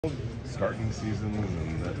Starting the season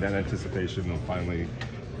and that anticipation of finally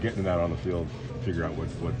getting it out on the field, figure out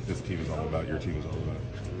what this team is all about, your team is all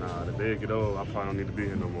about. Nah, the day get old, I probably don't need to be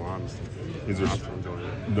here no more, honestly. Is there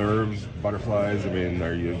nerves, butterflies? I mean,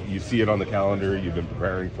 you see it on the calendar, you've been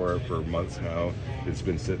preparing for it for months now, it's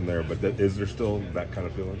been sitting there, but is there still that kind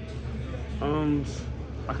of feeling?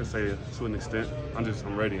 I could say to an extent.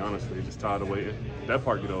 I'm ready, honestly. Just tired of waiting. That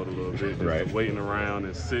part get old a little bit. Right. Just waiting around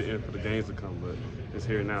and sitting for the games to come, but it's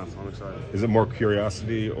here now, so I'm excited. Is it more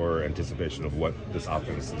curiosity or anticipation of what this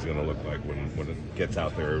offense is going to look like when it gets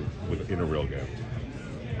out there in a real game?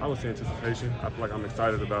 I would say anticipation. I feel like I'm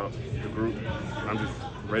excited about the group, and I'm just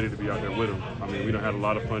ready to be out there with them. I mean, we done had a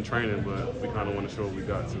lot of fun training, but we kind of want to show what we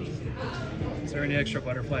got too. Is there any extra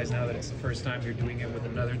butterflies now that it's the first time you're doing it with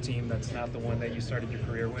another team that's not the one that you started your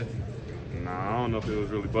career with? Nah, I don't know if it was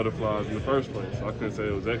really butterflies in the first place. So I couldn't say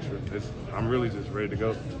it was extra. I'm really just ready to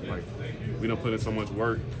go. Like, we done put in so much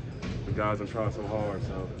work. The guys done tried so hard,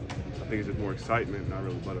 so I think it's just more excitement, not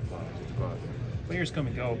really butterflies. Just fun. Players come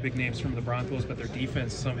and go, big names from the Broncos, but their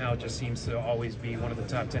defense somehow just seems to always be one of the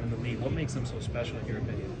top 10 in the league. What makes them so special in your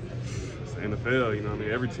opinion? It's the NFL, you know what I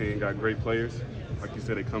mean? Every team got great players. Like you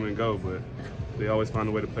said, they come and go, but they always find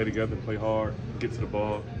a way to play together, play hard, get to the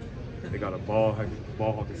ball. They got a ball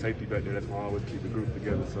hawking safety back there. That's why I always keep the group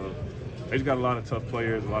together. So they just got a lot of tough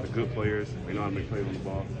players, a lot of good players. They know how to make plays on the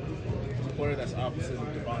ball. A player that's opposite of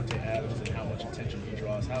Davante Adams and how much attention he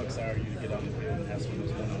draws. How excited are you to get on the field and have some of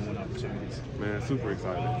those one-on-one opportunities? Man, super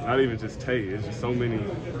excited. Not even just Tay. It's just so many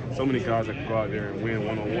guys that can go out there and win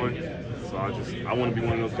one-on-one. So I want to be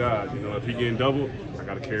one of those guys. You know, if he getting doubled, I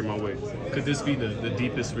got to carry my weight. Could this be the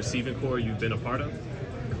deepest receiving core you've been a part of?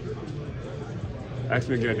 Ask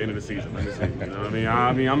me again at the end of the season. Let me see. You know what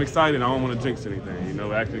I mean, I'm excited. I don't want to jinx anything. You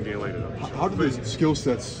know, ask me again later. Though. How do the skill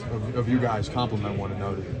sets of you guys complement one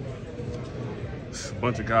another? It's a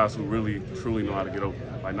bunch of guys who really, truly know how to get open.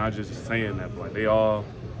 Like, not just saying that, but like, they all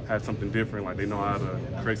have something different. Like, they know how to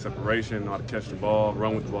create separation, know how to catch the ball,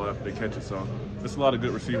 run with the ball after they catch it. So there's a lot of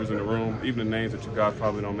good receivers in the room. Even the names that you guys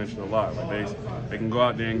probably don't mention a lot. Like, they can go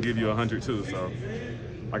out there and give you 100 too. So,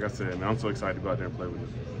 like I said, man, I'm so excited to go out there and play with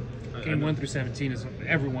them. Game 1 through 17 is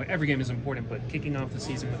every game is important, but kicking off the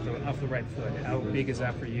season off the right foot, how big is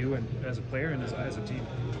that for you and as a player and as a team?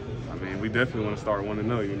 I mean, we definitely want to start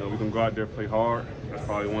 1-0. You know, we're gonna go out there, play hard. That's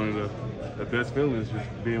probably one of the best feelings,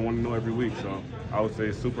 just being 1-0 every week. So I would say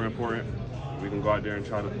it's super important. We can go out there and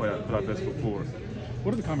try to put our best foot forward.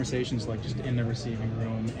 What are the conversations like just in the receiving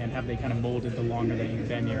room, and have they kind of molded the longer that you've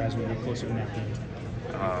been here as we get closer to that game?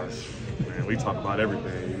 Man, we talk about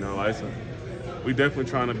everything. You know, we definitely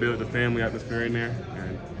trying to build the family atmosphere in there,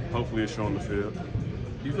 and hopefully it's showing the field.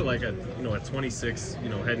 Do you feel like at 26,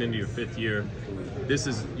 heading into your 5th year, this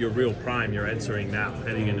is your real prime you're entering now,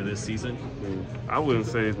 heading into this season? I wouldn't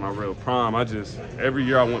say it's my real prime. Every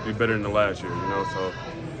year I want to be better than the last year, you know, so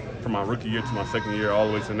from my rookie year to my 2nd year all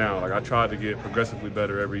the way to now, like I tried to get progressively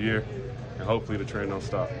better every year, and hopefully the trend don't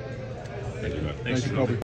stop. Thank you. Thanks, Jakobi.